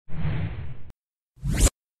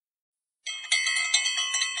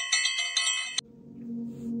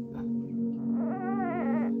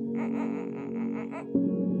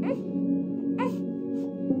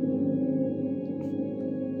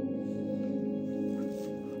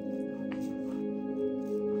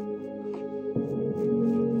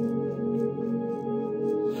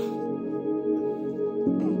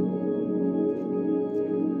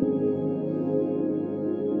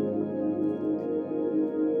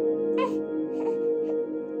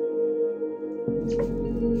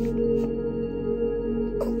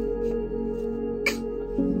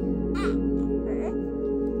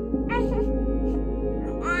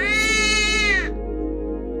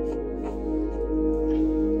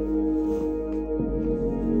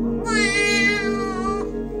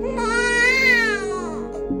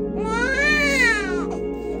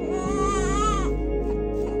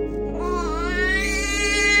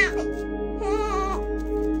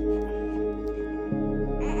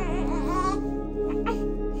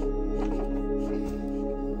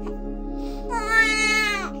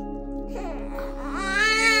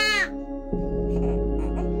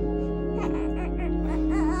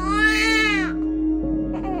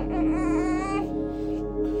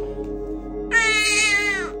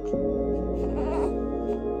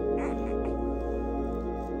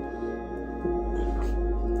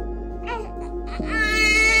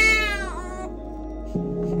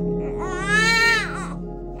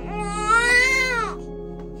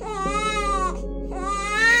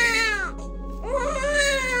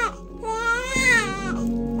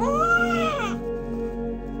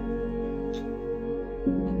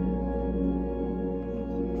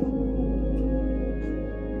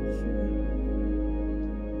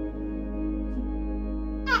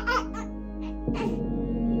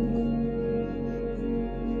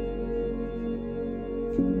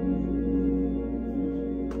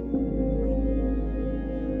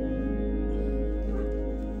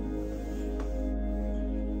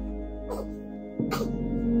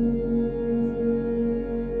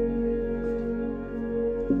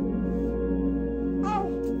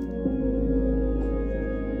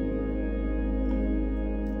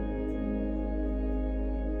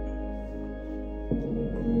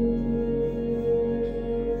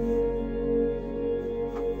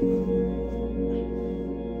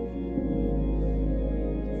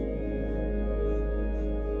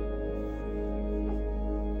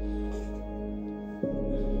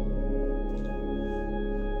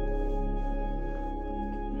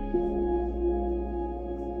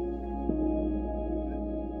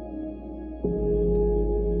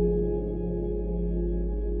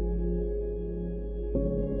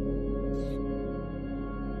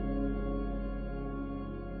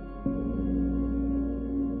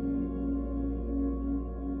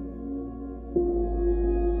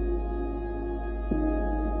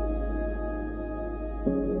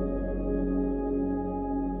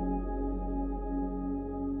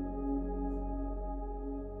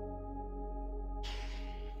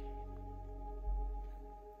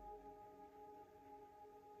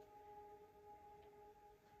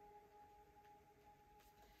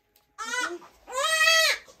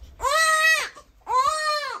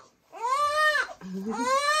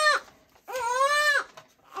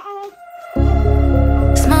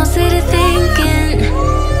Small city thinking,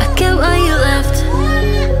 I get why you left.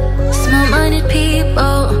 Small-minded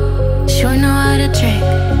people sure know how to drink.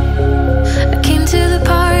 I came to the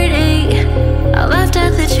party, I laughed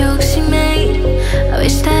at the jokes you made. I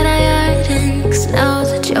wish that I hadn't, 'cause now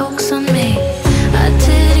the joke's on me. I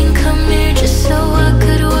didn't come here just so I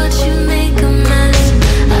could watch you make a mess.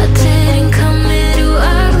 I didn't come here to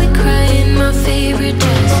ugly cry in my favorite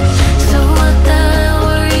dress. So what the hell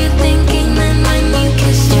were you thinking then when you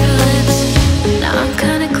kissed your lips? Now I'm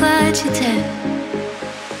kinda glad you did,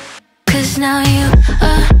 'cause now you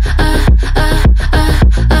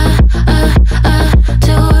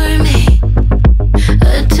adore me,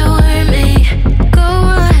 adore me. Go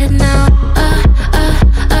ahead now,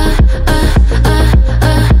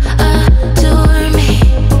 adore me,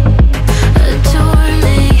 adore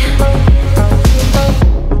me.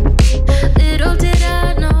 Little did I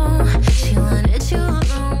know she wanted you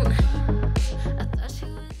alone. I thought she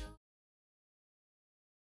was.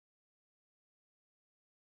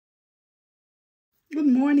 Good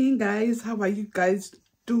morning, guys. How are you guys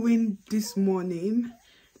doing this morning,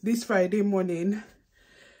 this Friday morning?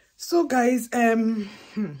 So guys, you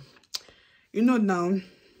know, now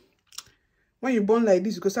when you're born like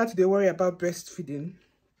this, you go start to worry about breastfeeding.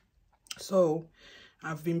 So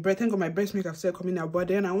I've been thank God my breast milk have started coming out, but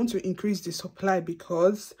then I want to increase the supply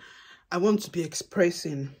because I want to be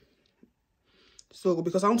expressing. So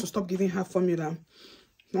because I want to stop giving her formula,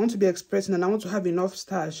 I want to be expressing, and I want to have enough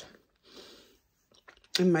starch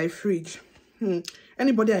in my fridge.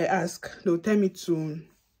 Anybody I ask, they'll tell me to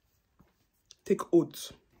take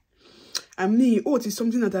oats. And me, oats is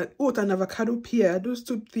something that oat and avocado pear, those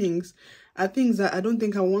two things are things that I don't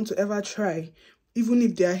think I want to ever try, even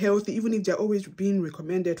if they're healthy, even if they're always being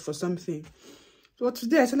recommended for something. So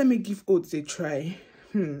today I said, let me give oats a try.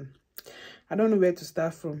 I don't know where to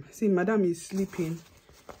start from. See, madam is sleeping.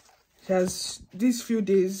 She has these few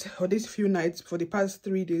days or these few nights for the past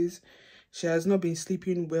 3 days, she has not been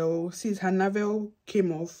sleeping well since her navel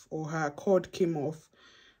came off or her cord came off.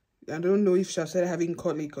 I don't know if she has started having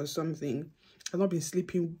colic or something. I've not been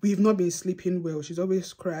sleeping. We've not been sleeping well. She's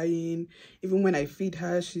always crying. Even when I feed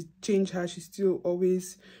her, she's still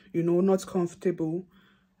always, you know, not comfortable.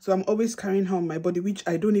 So I'm always carrying her on my body, which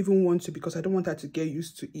I don't even want to because I don't want her to get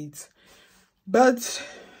used to it. But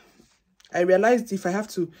I realized if I have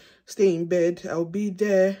to stay in bed, I'll be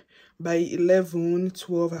there by 11,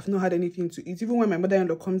 12. I've not had anything to eat. Even when my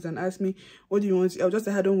mother-in-law comes and asks me, what do you want? I'll just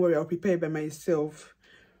say, don't worry, I'll prepare it by myself.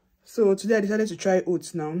 So today I decided to try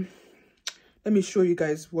oats now. Let me show you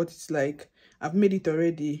guys what it's like. I've made it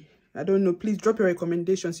already. I don't know. Please drop your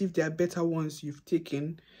recommendations if there are better ones you've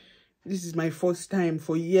taken. This is my first time.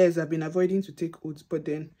 For years, I've been avoiding to take oats, but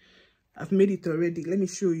then I've made it already. Let me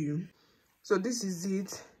show you. So this is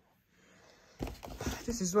it.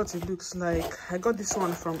 This is what it looks like. I got this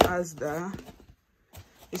one from Asda.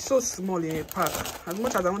 It's so small in a pack. As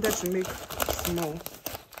much as I wanted to make small,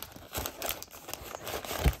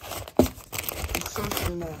 it's so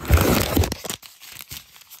small.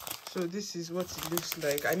 So this is what it looks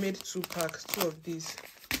like. I made 2 packs, 2 of these,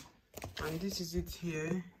 and this is it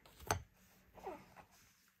here.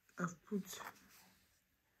 I've put,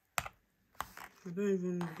 I don't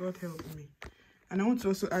even know, God help me. And I want to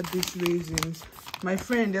also add these raisins. My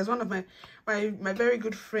friend, there's one of my very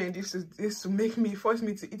good friend used to force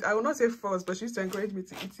me to eat. I will not say force, but she used to encourage me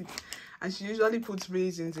to eat it. And she usually puts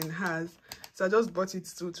raisins in hers. So I just bought it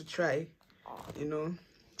too to try, you know.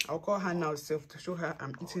 I'll call her now self to show her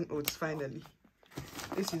I'm eating oats finally.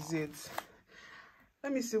 This is it.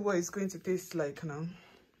 Let me see what it's going to taste like now.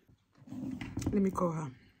 Let me call her.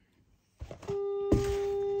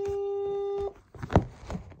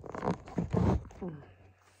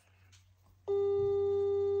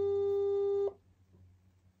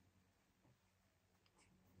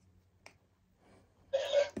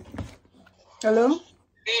 Hello?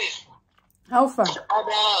 How far?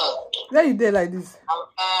 Where you there like this?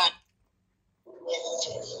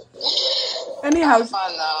 Anyhow,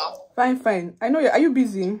 fine, fine. I know you. Are you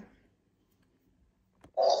busy? See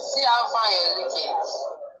how fine you're looking.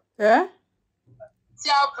 Yeah?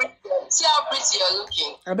 See how pretty you're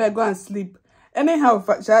looking. I better go and sleep. Anyhow,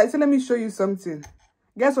 so let me show you something.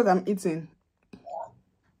 Guess what I'm eating?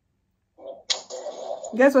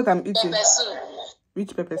 Guess what I'm eating? Pepper soup.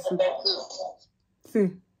 Which pepper soup? Pepper soup. See.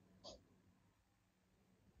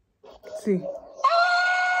 See.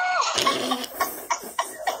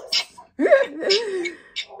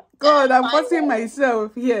 God, I'm forcing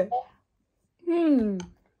myself here. Finally.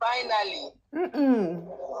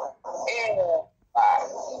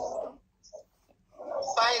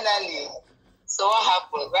 Finally. So what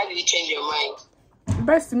happened? Why did you change your mind?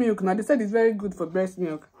 Breast milk. Now they said it's very good for breast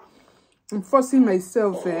milk. I'm forcing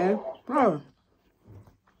myself, eh? Oh.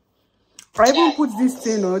 I even put this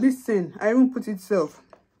thing, I even put itself.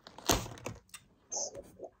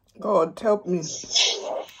 God help me. It's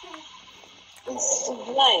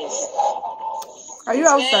nice. Are you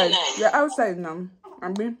outside? Nice. You're outside now.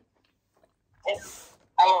 I'm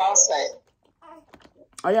outside.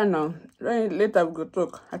 Oh yeah, now. Right, later we go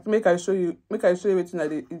talk. I show you everything I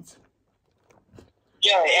did eat.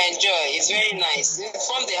 Joy, enjoy. It's very nice.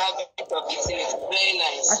 From the habit of eating, it's very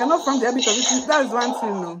nice. I cannot from the habit of eating. That's one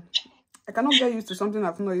thing, no. I cannot get used to something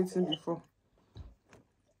I've not eaten before.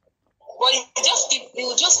 Well, you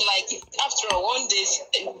just like it. After all, one day,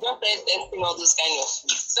 you don't start testing all those kind of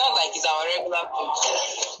food. It's not like it's our regular food.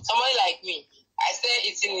 Somebody like me, I started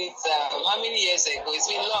eating it how many years ago? It's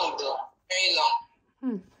been long though, very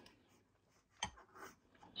long.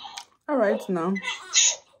 All right now.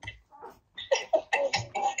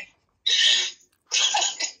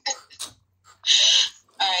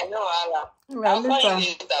 I know, Allah. I'll call you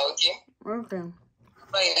later, okay? Okay.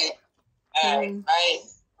 Bye. Bye.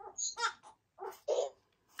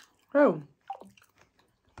 Oh.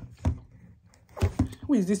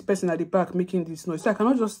 Who is this person at the back making this noise? I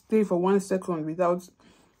cannot just stay for 1 second without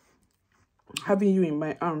having you in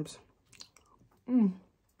my arms.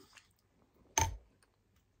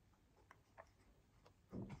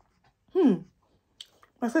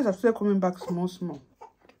 My face is still coming back small.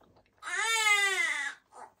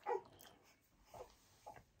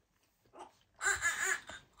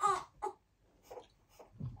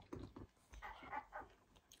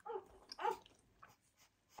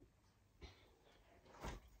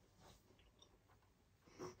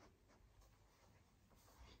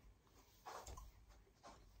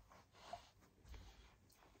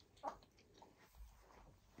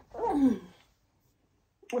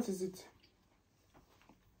 What is it?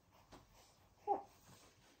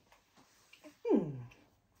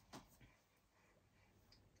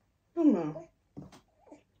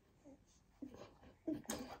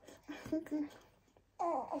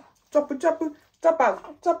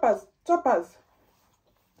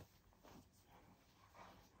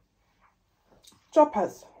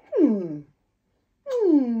 Choppers.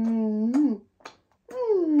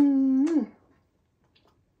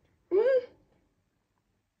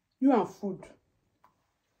 You and food.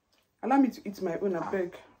 Allow me to eat my own, I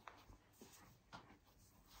beg.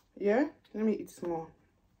 Yeah? Let me eat small.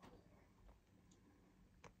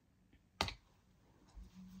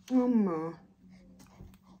 Mama.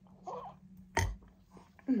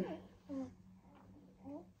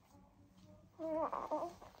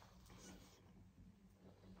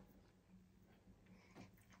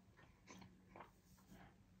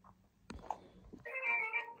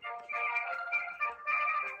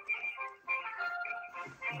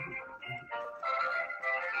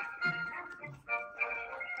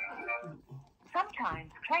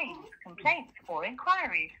 Sometimes claims, complaints, or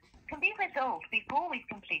inquiries can be resolved before we've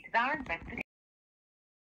completed our investigation.